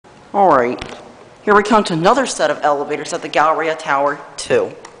Alright, here we come to another set of elevators at the Galleria Tower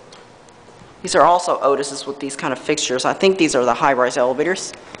 2. These are also Otis's with these kind of fixtures. I think these are the high-rise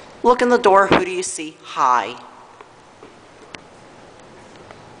elevators. Look in the door, who do you see? High.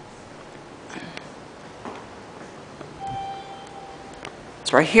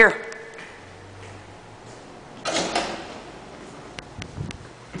 It's right here. I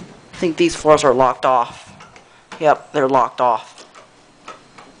think these floors are locked off. Yep, they're locked off.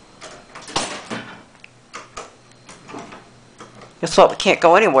 Guess what? We can't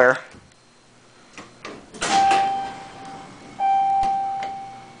go anywhere.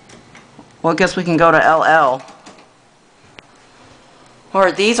 Well, I guess we can go to LL.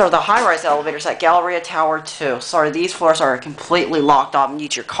 Or these are the high-rise elevators at Galleria Tower 2. Sorry, these floors are completely locked off and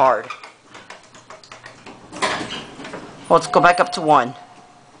need your card. Well, let's go back up to 1.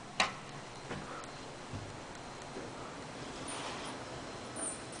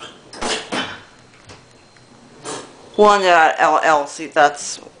 One at LL, see,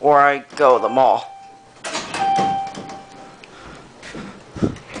 that's where I go, the mall.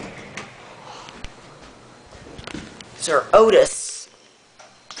 Sir Otis.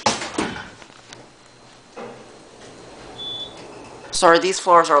 Sorry, these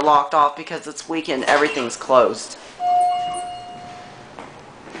floors are locked off because it's weekend, everything's closed.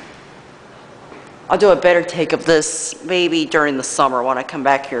 I'll do a better take of this maybe during the summer when I come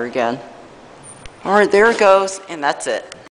back here again. Alright, there it goes, and that's it.